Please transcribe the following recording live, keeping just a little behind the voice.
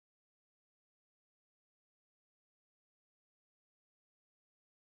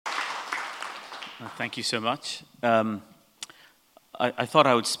Thank you so much. I thought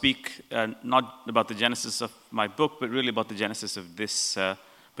I would speak not about the genesis of my book, but really about the genesis of this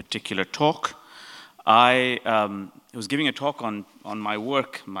particular talk. I was giving a talk on my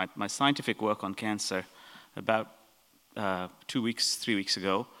work, my scientific work on cancer, about 3 weeks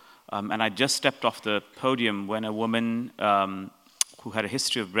ago. And I just stepped off the podium when a woman who had a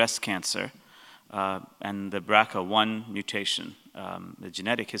history of breast cancer and the BRCA1 mutation, the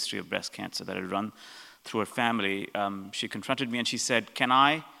genetic history of breast cancer that had run through her family, she confronted me and she said, "Can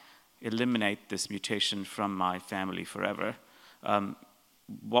I eliminate this mutation from my family forever?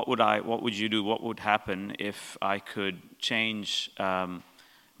 What would you do? What would happen if I could change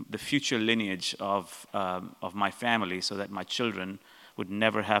the future lineage of my family so that my children would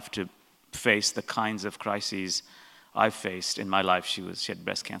never have to face the kinds of crises I've faced in my life?" She had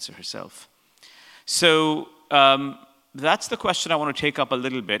breast cancer herself. So that's the question I want to take up a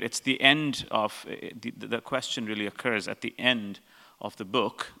little bit. It's the end of, the question really occurs at the end of the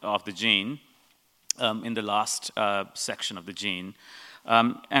book, of the gene, in the last section of the gene.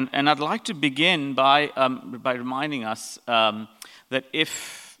 And I'd like to begin by reminding us that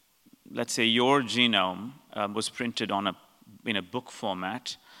if, let's say, your genome was printed in a book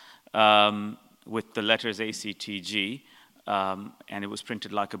format with the letters ACTG, and it was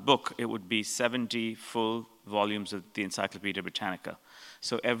printed like a book, it would be 70 full volumes of the Encyclopedia Britannica.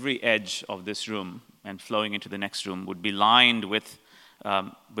 So every edge of this room and flowing into the next room would be lined with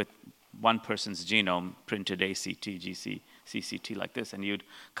one person's genome printed ACTG, CCT like this, and you'd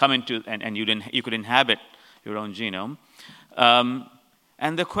come into and you could inhabit your own genome.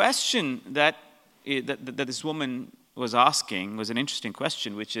 And the question that this woman was asking was an interesting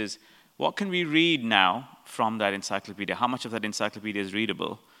question, which is, what can we read now from that encyclopedia? How much of that encyclopedia is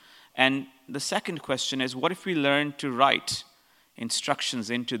readable? And the second question is, what if we learn to write instructions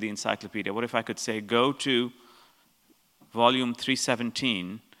into the encyclopedia? What if I could say, go to volume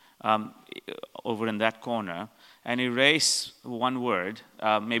 317 over in that corner and erase one word,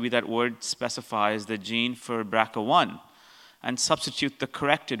 maybe that word specifies the gene for BRCA1, and substitute the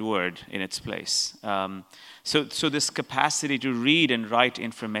corrected word in its place. So this capacity to read and write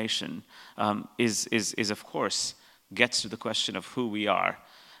information is of course, gets to the question of who we are.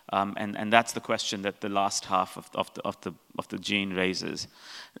 And that's the question that the last half of the gene raises.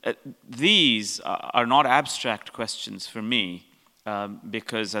 These are not abstract questions for me,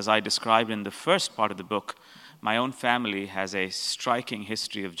 because as I described in the first part of the book, my own family has a striking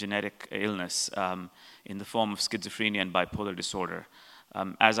history of genetic illness in the form of schizophrenia and bipolar disorder.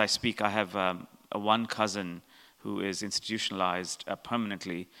 As I speak, I have one cousin who is institutionalized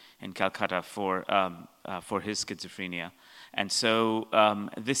permanently in Calcutta for his schizophrenia. And so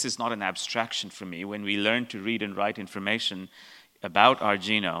this is not an abstraction for me. When we learn to read and write information about our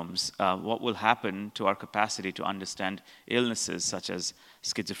genomes, what will happen to our capacity to understand illnesses such as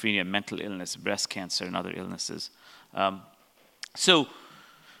schizophrenia, mental illness, breast cancer, and other illnesses. So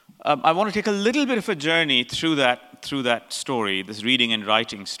I want to take a little bit of a journey through that story, this reading and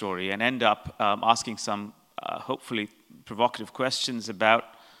writing story, and end up asking some hopefully provocative questions about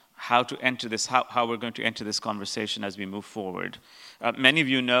how to enter this, how we're going to enter this conversation as we move forward. Many of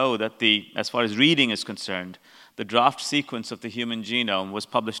you know that as far as reading is concerned, the draft sequence of the human genome was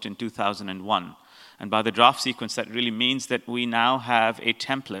published in 2001. And by the draft sequence, that really means that we now have a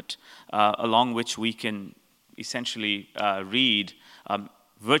template along which we can essentially read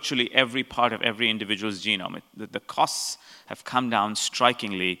virtually every part of every individual's genome. The costs have come down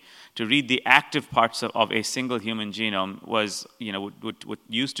strikingly. To read the active parts of a single human genome would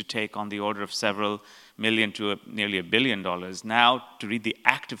used to take on the order of several million to nearly $1 billion. Now, to read the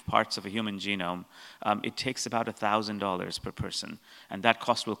active parts of a human genome, it takes about $1,000 per person, and that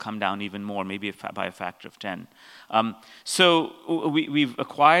cost will come down even more, maybe by a factor of 10. So we've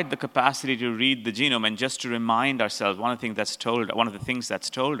acquired the capacity to read the genome, and just to remind ourselves, one of the things that's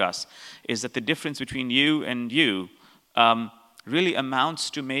told us is that the difference between you and you really amounts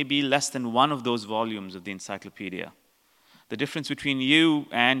to maybe less than one of those volumes of the encyclopedia. The difference between you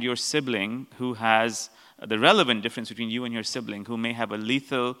and your sibling who has, the relevant difference between you and your sibling who may have a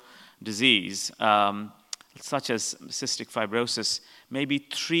lethal disease, such as cystic fibrosis, maybe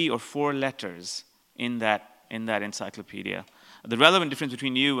 3 or 4 letters in that encyclopedia. The relevant difference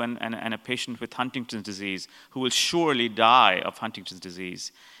between you and a patient with Huntington's disease who will surely die of Huntington's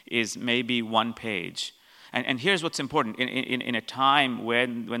disease is maybe 1 page. And here's what's important. In a time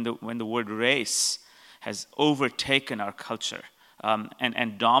when the word race has overtaken our culture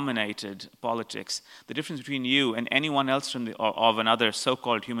and dominated politics, the difference between you and anyone else of another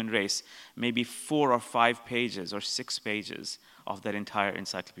so-called human race may be 4 or 5 pages or 6 pages of that entire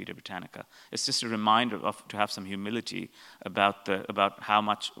Encyclopedia Britannica. It's just a reminder to have some humility about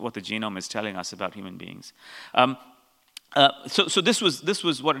what the genome is telling us about human beings. So this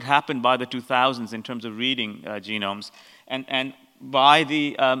was what had happened by the 2000s in terms of reading genomes, and by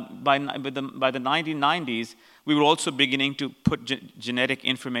the 1990s, we were also beginning to put genetic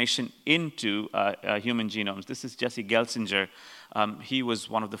information into human genomes. This is Jesse Gelsinger. He was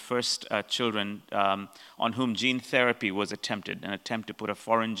one of the first children on whom gene therapy was attempted, an attempt to put a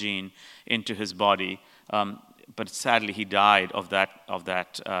foreign gene into his body. But sadly, he died of that.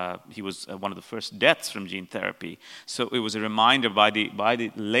 He was one of the first deaths from gene therapy. So it was a reminder by the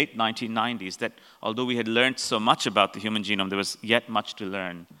late 1990s that although we had learned so much about the human genome, there was yet much to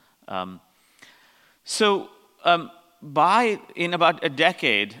learn. In about a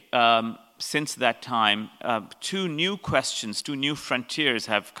decade since that time, two new frontiers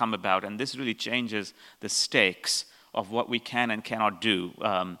have come about, and this really changes the stakes of what we can and cannot do.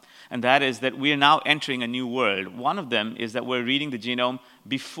 And that is that we are now entering a new world. One of them is that we're reading the genome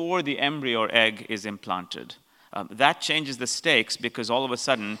before the embryo or egg is implanted. That changes the stakes because all of a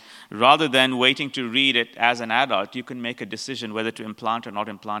sudden, rather than waiting to read it as an adult, you can make a decision whether to implant or not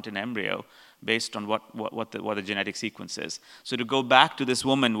implant an embryo based on what the genetic sequence is. So to go back to this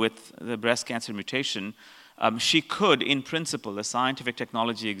woman with the breast cancer mutation, she could, in principle, the scientific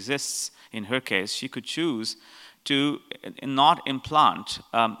technology exists in her case, she could choose to not implant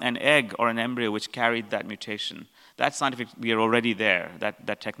an egg or an embryo which carried that mutation. That scientific, we are already there.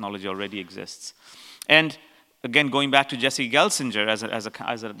 That technology already exists. And again, going back to Jesse Gelsinger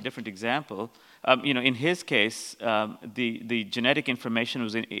as a different example, in his case, the genetic information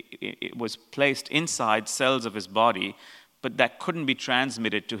was placed inside cells of his body, but that couldn't be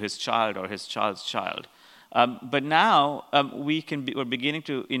transmitted to his child or his child's child. But now we're beginning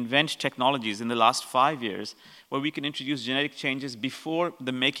to invent technologies in the last 5 years where we can introduce genetic changes before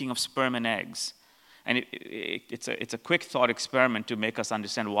the making of sperm and eggs. And it's a quick thought experiment to make us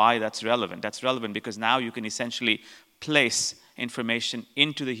understand why that's relevant. That's relevant because now you can essentially place information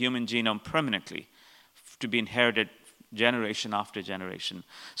into the human genome permanently to be inherited generation after generation.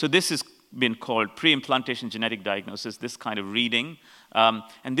 So this has been called pre-implantation genetic diagnosis, this kind of reading.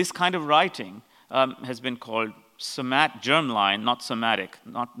 And this kind of writing has been called germline, not somatic,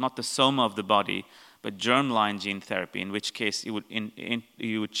 not the soma of the body, but germline gene therapy, in which case you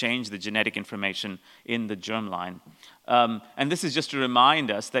would change the genetic information in the germline. And this is just to remind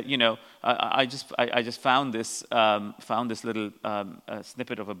us that, I just found this little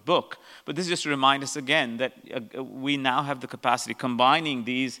snippet of a book, but this is just to remind us again that we now have the capacity, combining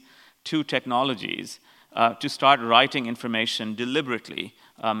these two technologies, to start writing information deliberately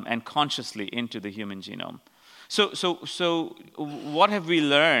and consciously into the human genome. So what have we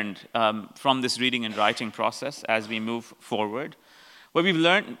learned from this reading and writing process as we move forward? Well, we've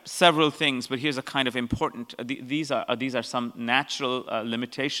learned several things, but here's a kind of important, these are some natural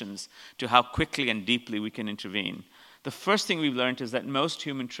limitations to how quickly and deeply we can intervene. The first thing we've learned is that most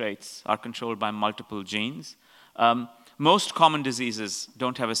human traits are controlled by multiple genes. Most common diseases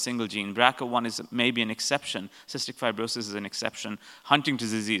don't have a single gene. BRCA1 is maybe an exception. Cystic fibrosis is an exception. Huntington's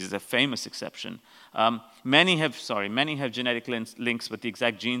disease is a famous exception. Many have genetic links, but the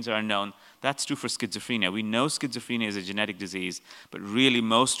exact genes are unknown. That's true for schizophrenia. We know schizophrenia is a genetic disease, but really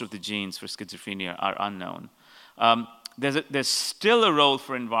most of the genes for schizophrenia are unknown. There's still a role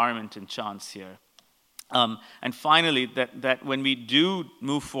for environment and chance here. And finally, that when we do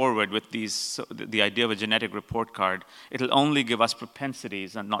move forward with the idea of a genetic report card, it'll only give us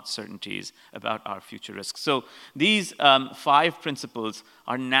propensities and not certainties about our future risks. So these 5 principles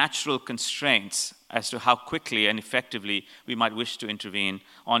are natural constraints as to how quickly and effectively we might wish to intervene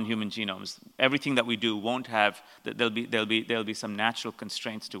on human genomes. Everything that we do won't have, there'll be some natural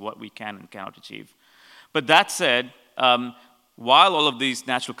constraints to what we can and cannot achieve. But that said, while all of these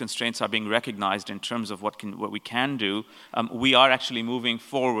natural constraints are being recognized in terms of what we can do, we are actually moving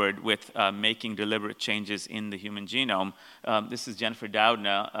forward with making deliberate changes in the human genome. This is Jennifer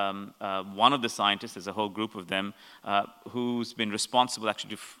Doudna, one of the scientists, there's a whole group of them, who's been responsible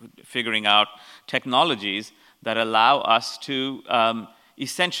actually to figuring out technologies that allow us to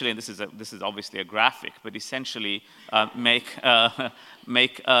essentially, and this is obviously a graphic, but essentially make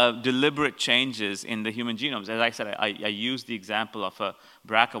deliberate changes in the human genomes. As I said, I used the example of a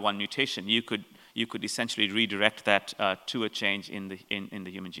BRCA1 mutation. You could essentially redirect that to a change in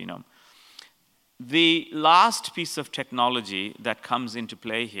the human genome. The last piece of technology that comes into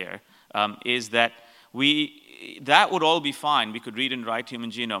play here is that that would all be fine. We could read and write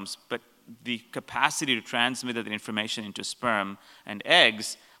human genomes, but the capacity to transmit that information into sperm and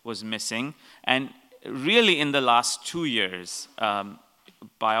eggs was missing. And really in the last 2 years,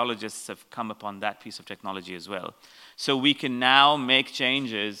 biologists have come upon that piece of technology as well. So we can now make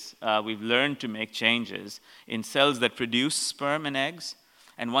changes, we've learned to make changes in cells that produce sperm and eggs.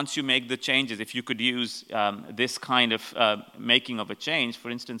 And once you make the changes, if you could use this kind of making of a change, for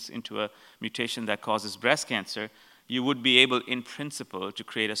instance, into a mutation that causes breast cancer, you would be able, in principle, to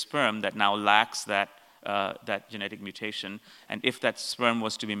create a sperm that now lacks that genetic mutation. And if that sperm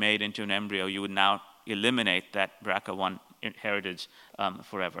was to be made into an embryo, you would now eliminate that BRCA1 heritage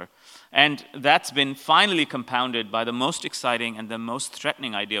forever. And that's been finally compounded by the most exciting and the most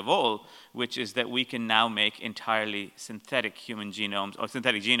threatening idea of all, which is that we can now make entirely synthetic human genomes, or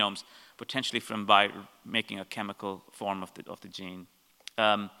synthetic genomes, potentially by making a chemical form of the gene.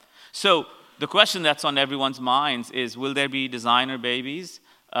 So the question that's on everyone's minds is, will there be designer babies?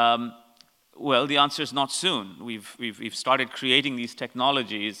 Well, the answer is not soon. We've started creating these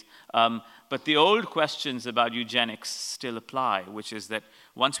technologies, but the old questions about eugenics still apply, which is that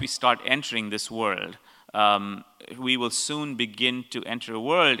once we start entering this world, we will soon begin to enter a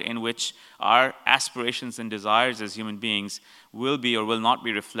world in which our aspirations and desires as human beings will be or will not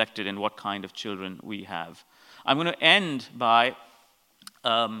be reflected in what kind of children we have. I'm going to end by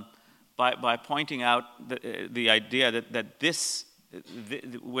pointing out the idea that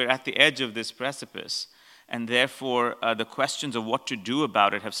we're at the edge of this precipice, and therefore the questions of what to do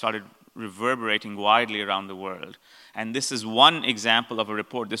about it have started reverberating widely around the world. And this is one example of a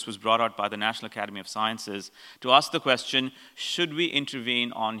report. This was brought out by the National Academy of Sciences to ask the question, should we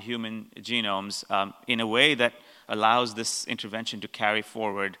intervene on human genomes in a way that allows this intervention to carry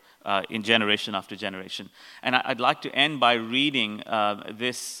forward in generation after generation? And I'd like to end by reading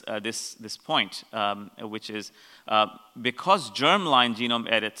this point, which is, because germline genome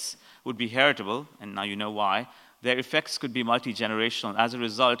edits would be heritable, and now you know why, their effects could be multi-generational. As a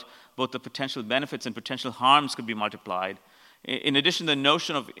result, both the potential benefits and potential harms could be multiplied. In addition, the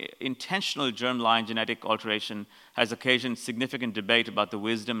notion of intentional germline genetic alteration has occasioned significant debate about the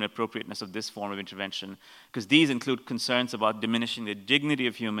wisdom and appropriateness of this form of intervention, because these include concerns about diminishing the dignity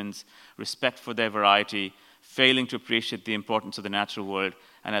of humans, respect for their variety, failing to appreciate the importance of the natural world,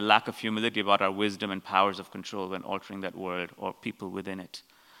 and a lack of humility about our wisdom and powers of control when altering that world or people within it.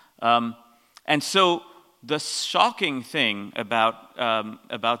 And so the shocking thing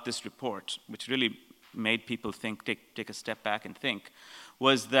about this report, which really made people think, take a step back and think,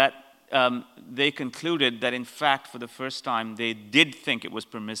 was that they concluded that, in fact, for the first time, they did think it was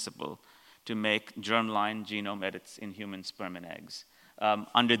permissible to make germline genome edits in human sperm and eggs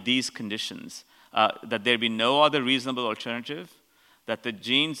under these conditions, that there be no other reasonable alternative, that the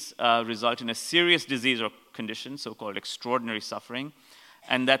genes result in a serious disease or condition, so-called extraordinary suffering,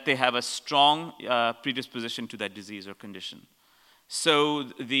 and that they have a strong predisposition to that disease or condition. So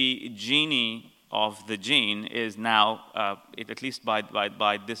the genie of the gene is now, at least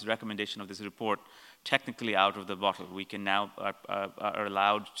by this recommendation of this report, technically out of the bottle. We can now are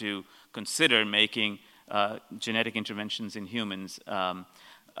allowed to consider making genetic interventions in humans. And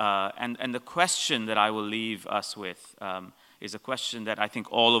the question that I will leave us with is a question that I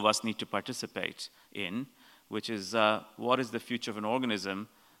think all of us need to participate in, which is, what is the future of an organism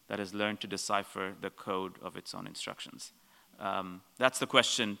that has learned to decipher the code of its own instructions? That's the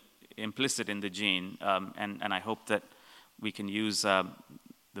question implicit in the gene, and I hope that we can use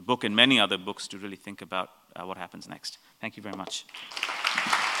the book and many other books to really think about what happens next. Thank you very much.